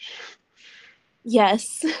change.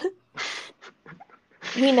 Yes.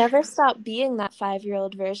 We never stop being that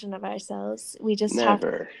 5-year-old version of ourselves.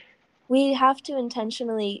 Never. We have to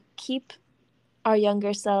intentionally keep our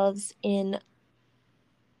younger selves in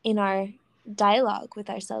our dialogue with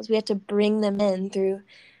ourselves. We have to bring them in through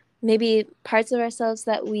maybe parts of ourselves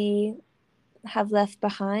that we have left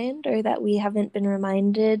behind or that we haven't been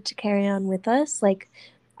reminded to carry on with us, like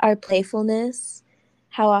our playfulness.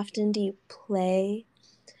 How often do you play?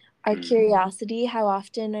 Our Mm, curiosity. How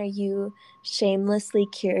often are you shamelessly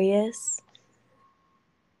curious?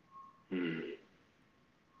 mm,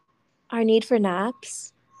 Our need for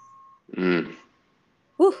naps. mm,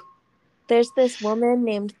 Whew. There's this woman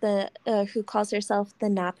named the who calls herself the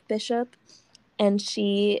Nap Bishop, and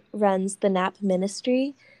she runs the Nap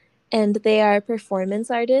Ministry, and they are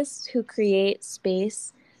performance artists who create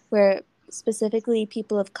space where specifically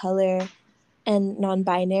people of color and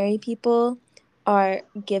non-binary people are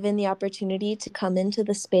given the opportunity to come into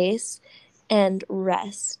the space and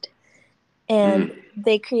rest. And mm,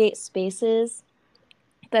 they create spaces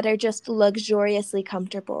that are just luxuriously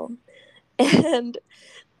comfortable. And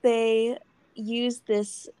they use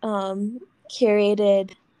this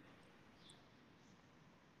curated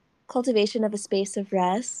cultivation of a space of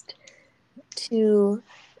rest to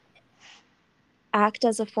act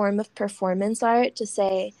as a form of performance art to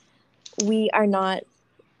say, we are not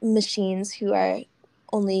machines who are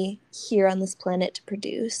only here on this planet to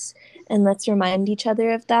produce. And let's remind each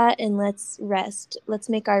other of that, and let's rest. Let's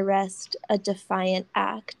make our rest a defiant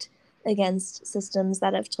act against systems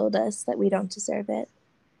that have told us that we don't deserve it.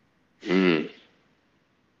 mm.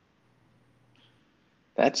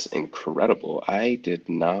 That's incredible. I did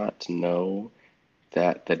not know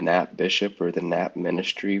that the Nap Bishop or the Nap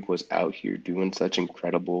Ministry was out here doing such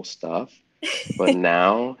incredible stuff. But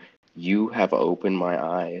now you have opened my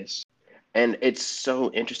eyes. And it's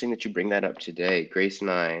so interesting that you bring that up today. Grace and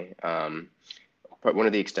I, one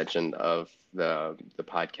of the extension of the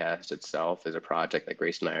podcast itself is a project that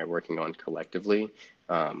Grace and I are working on collectively,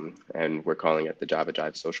 and we're calling it the Java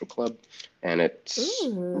Jive Social Club. And it's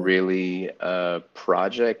Ooh. really a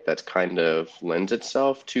project that's kind of lends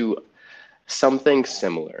itself to something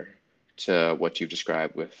similar to what you've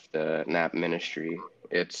described with the NAP ministry.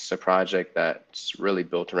 It's a project that's really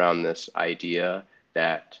built around this idea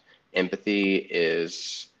that empathy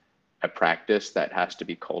is a practice that has to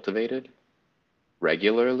be cultivated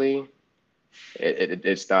regularly.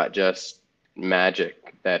 It's not just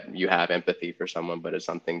magic that you have empathy for someone, but it's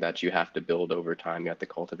something that you have to build over time. You have to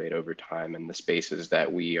cultivate over time. And the spaces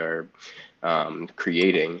that we are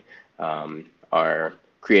creating are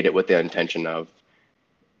created with the intention of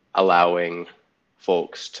allowing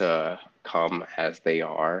folks to come as they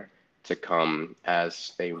are, to come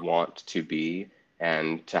as they want to be,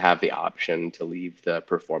 and to have the option to leave the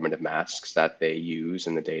performative masks that they use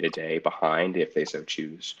in the day to day behind if they so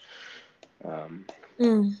choose. Um,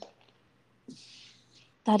 Mm,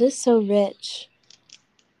 that is so rich.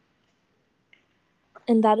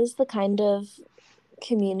 And that is the kind of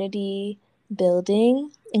community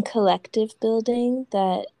building and collective building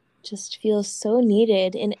that just feels so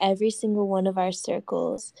needed in every single one of our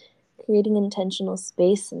circles. Creating intentional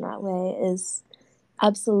space in that way is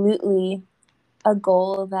absolutely a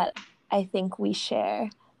goal that I think we share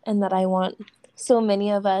and that I want so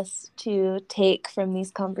many of us to take from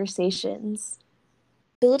these conversations.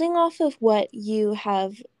 Building off of what you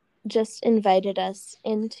have just invited us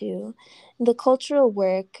into, the cultural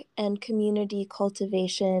work and community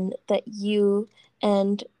cultivation that you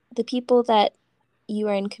and the people that you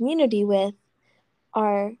are in community with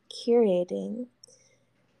are curating.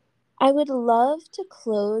 I would love to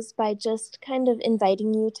close by just kind of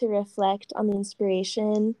inviting you to reflect on the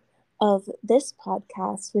inspiration of this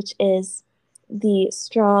podcast, which is the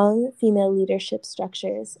strong female leadership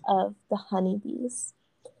structures of the honeybees.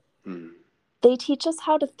 hmm, They teach us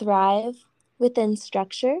how to thrive within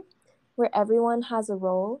structure where everyone has a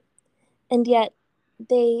role, and yet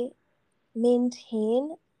they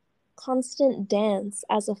maintain constant dance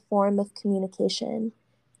as a form of communication.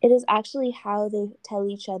 It is actually how they tell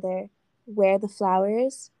each other where the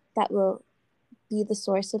flowers that will be the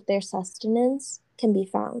source of their sustenance can be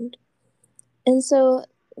found. And so,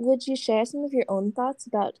 would you share some of your own thoughts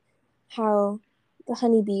about how the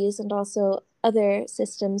honeybees and also other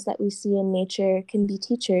systems that we see in nature can be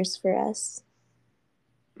teachers for us?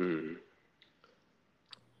 hmm.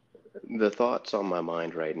 the thoughts on my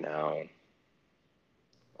mind right now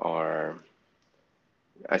are,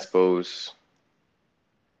 I suppose,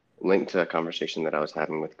 linked to a conversation that I was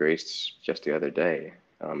having with Grace just the other day,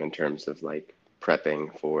 in terms of like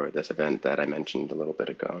prepping for this event that I mentioned a little bit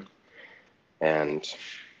ago. And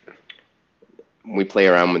we play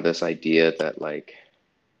around with this idea that like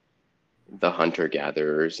the hunter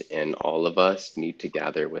gatherers in all of us need to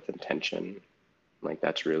gather with intention. Like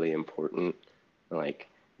that's really important. Like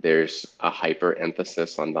there's a hyper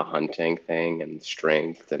emphasis on the hunting thing and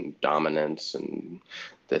strength and dominance and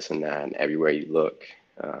this and that and everywhere you look.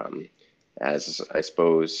 Um, as I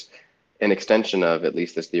suppose an extension of at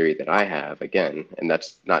least this theory that I have, again, and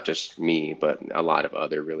that's not just me, but a lot of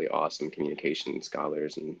other really awesome communication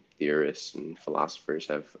scholars and theorists and philosophers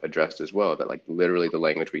have addressed as well, that like literally the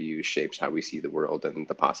language we use shapes how we see the world and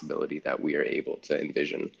the possibility that we are able to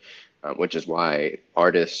envision, which is why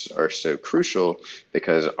artists are so crucial,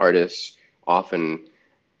 because artists often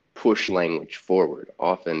push language forward,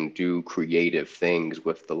 often do creative things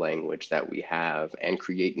with the language that we have and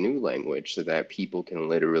create new language so that people can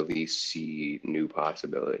literally see new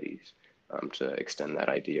possibilities, to extend that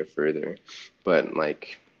idea further. But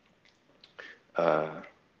like uh,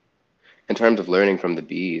 in terms of learning from the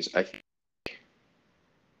bees, I think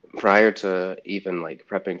prior to even like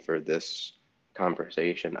prepping for this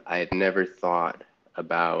conversation, I had never thought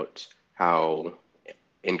about how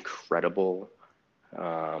incredible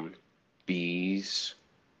um, bees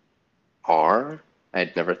are. I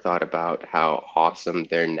had never thought about how awesome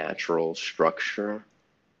their natural structure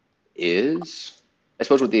is. I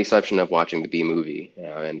suppose with the exception of watching the Bee Movie,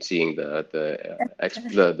 and seeing the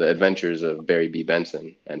adventures of Barry B.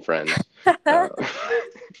 Benson and friends, uh,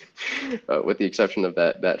 with the exception of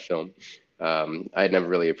that film, I had never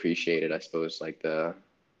really appreciated, I suppose, like the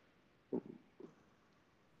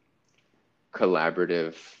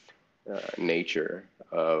collaborative nature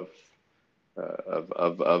of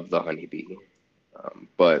the honeybee.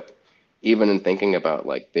 But even in thinking about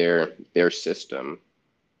like their system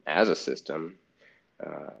as a system,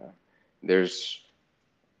 uh, there's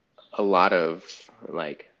a lot of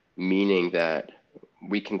like meaning that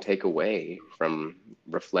we can take away from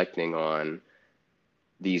reflecting on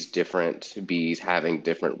these different bees having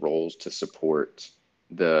different roles to support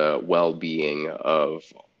the well-being of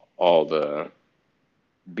all the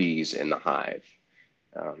bees in the hive.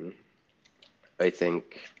 Um, I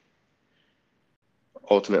think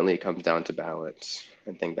ultimately it comes down to balance.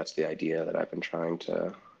 I think that's the idea that I've been trying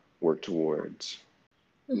to work towards.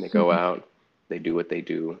 And they go out, they do what they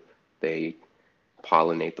do, they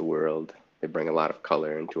pollinate the world, they bring a lot of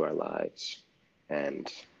color into our lives. And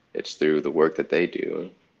it's through the work that they do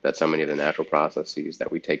that so many of the natural processes that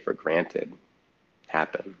we take for granted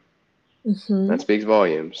happen. Mm-hmm. That speaks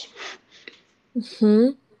volumes.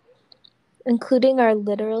 Mm-hmm. Including our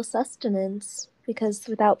literal sustenance, because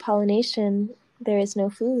without pollination, there is no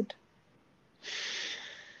food.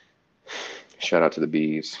 Shout out to the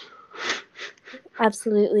bees.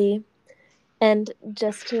 Absolutely. And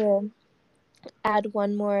just to add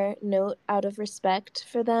one more note out of respect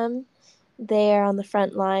for them, they are on the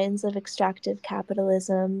front lines of extractive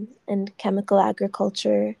capitalism and chemical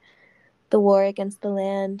agriculture, the war against the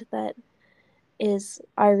land that is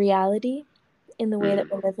our reality in the way that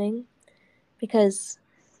Mm, we're living. Because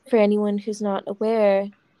for anyone who's not aware,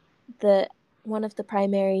 the one of the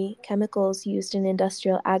primary chemicals used in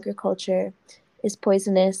industrial agriculture is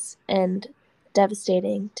poisonous and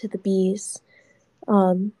devastating to the bees,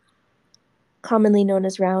 um, commonly known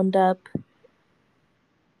as Roundup,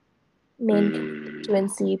 main mm,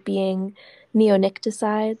 constituency being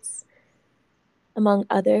neonicotinoids, among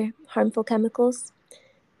other harmful chemicals.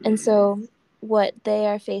 And mm, so, what they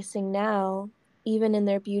are facing now, even in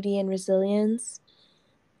their beauty and resilience,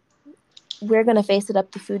 we're going to face it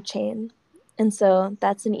up the food chain. And so,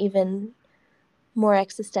 that's an even more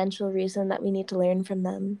existential reason that we need to learn from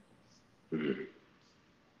them. mm.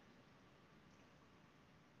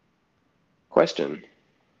 Question.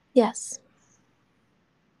 Yes.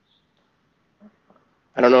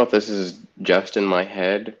 I don't know if this is just in my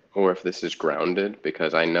head or if this is grounded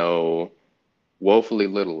because I know woefully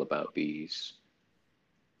little about bees.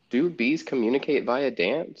 Do bees communicate via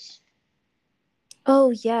dance? Oh,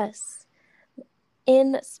 yes.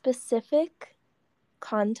 In specific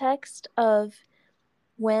context of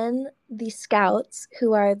when the scouts,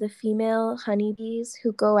 who are the female honeybees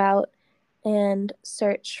who go out and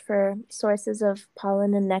search for sources of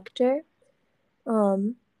pollen and nectar,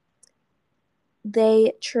 um,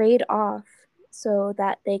 they trade off so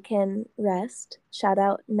that they can rest. Shout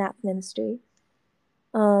out Nap Ministry.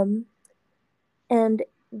 Um, and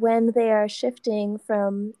when they are shifting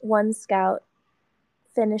from one scout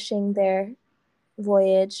finishing their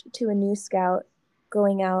voyage to a new scout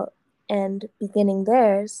going out and beginning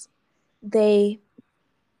theirs, they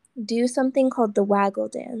do something called the waggle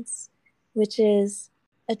dance, which is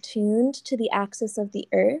attuned to the axis of the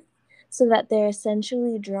earth, so that they're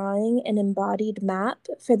essentially drawing an embodied map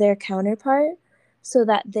for their counterpart so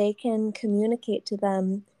that they can communicate to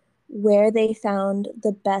them where they found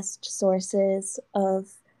the best sources of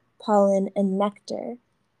pollen and nectar,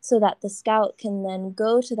 so that the scout can then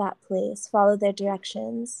go to that place, follow their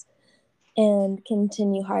directions, and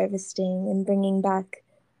continue harvesting and bringing back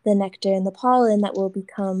the nectar and the pollen that will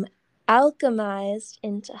become alchemized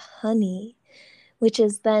into honey, which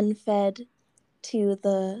is then fed to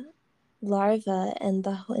the larva and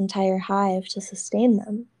the entire hive to sustain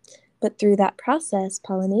them. But through that process,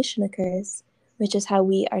 pollination occurs, which is how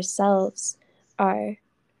we ourselves are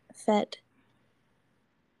fed.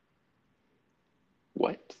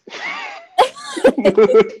 What?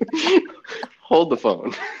 Hold the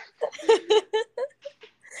phone.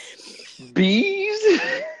 Bees?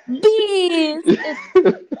 Bees!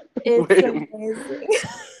 It's amazing.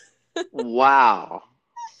 Wow.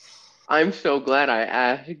 I'm so glad I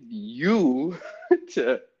asked you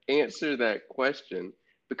to answer that question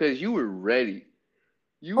because you were ready.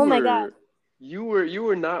 Oh my God. You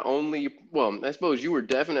were not only, well, I suppose you were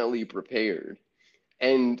definitely prepared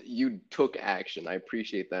and you took action. I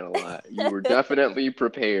appreciate that a lot. You were definitely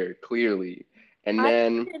prepared, clearly. And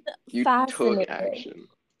then you took action.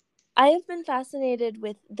 I have been fascinated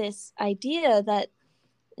with this idea that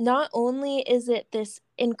not only is it this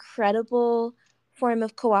incredible form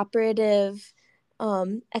of cooperative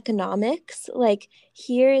economics, like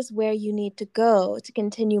here's where you need to go to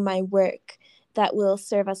continue my work that will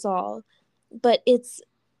serve us all, but it's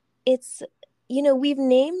we've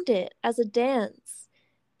named it as a dance,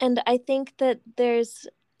 and I think that there's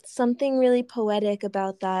something really poetic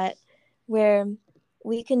about that, where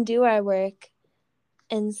we can do our work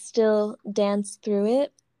and still dance through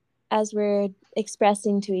it as we're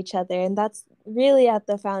expressing to each other. And that's really at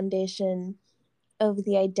the foundation of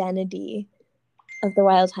the identity of the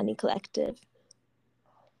Wild Honey Collective.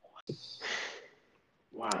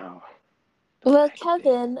 Wow. Well,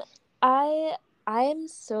 Kevin, I am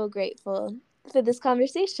so grateful for this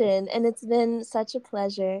conversation, and it's been such a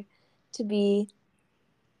pleasure to be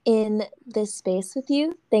in this space with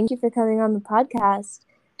you. Thank you for coming on the podcast.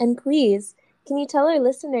 And please, can you tell our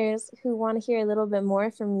listeners who want to hear a little bit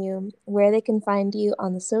more from you where they can find you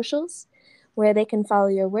on the socials, where they can follow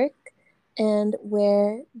your work, and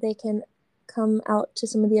where they can come out to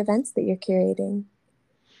some of the events that you're curating?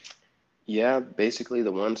 Yeah, basically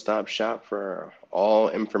the one-stop shop for all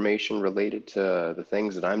information related to the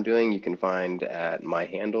things that I'm doing, you can find at my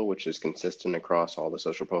handle, which is consistent across all the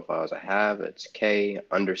social profiles I have. It's K_EAV,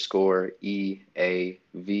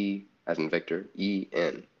 as in Victor,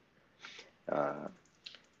 EN.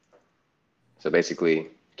 So basically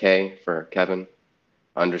K for Kevin,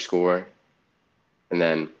 underscore, and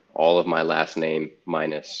then all of my last name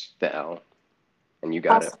minus the L. And you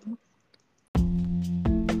got it.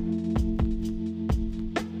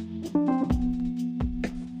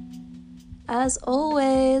 As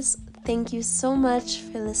always, thank you so much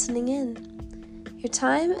for listening in. Your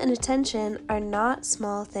time and attention are not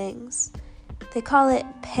small things. They call it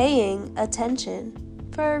paying attention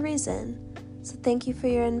for a reason. So thank you for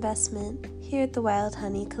your investment here at the Wild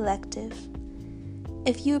Honey Collective.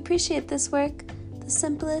 If you appreciate this work, the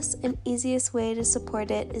simplest and easiest way to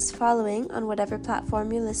support it is following on whatever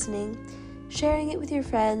platform you're listening, sharing it with your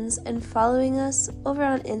friends, and following us over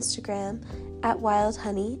on Instagram at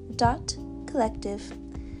wildhoney.collective.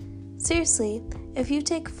 Seriously, if you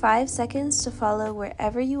take 5 seconds to follow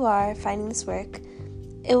wherever you are finding this work,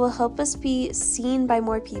 it will help us be seen by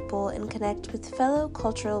more people and connect with fellow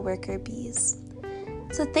cultural worker bees.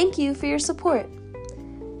 So thank you for your support.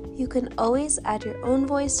 You can always add your own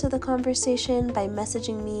voice to the conversation by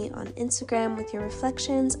messaging me on Instagram with your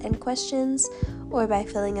reflections and questions, or by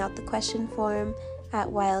filling out the question form at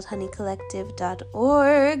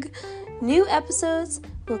wildhoneycollective.org. New episodes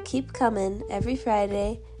will keep coming every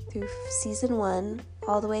Friday through Season 1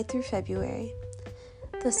 all the way through February.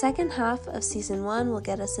 The second half of Season 1 will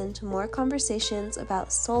get us into more conversations about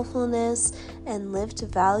soulfulness and lived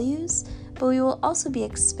values, but we will also be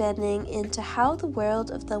expanding into how the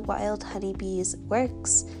world of the wild honeybees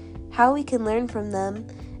works, how we can learn from them,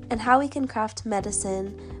 and how we can craft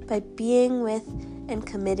medicine by being with and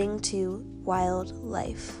committing to wild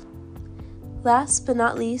life. Last but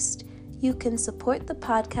not least, you can support the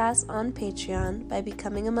podcast on Patreon by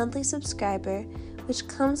becoming a monthly subscriber, which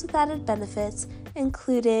comes with added benefits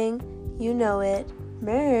including, you know it,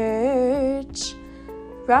 merch.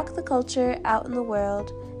 Rock the culture out in the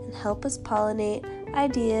world and help us pollinate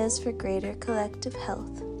ideas for greater collective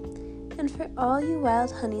health. And for all you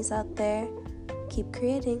wild honeys out there, keep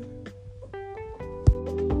creating.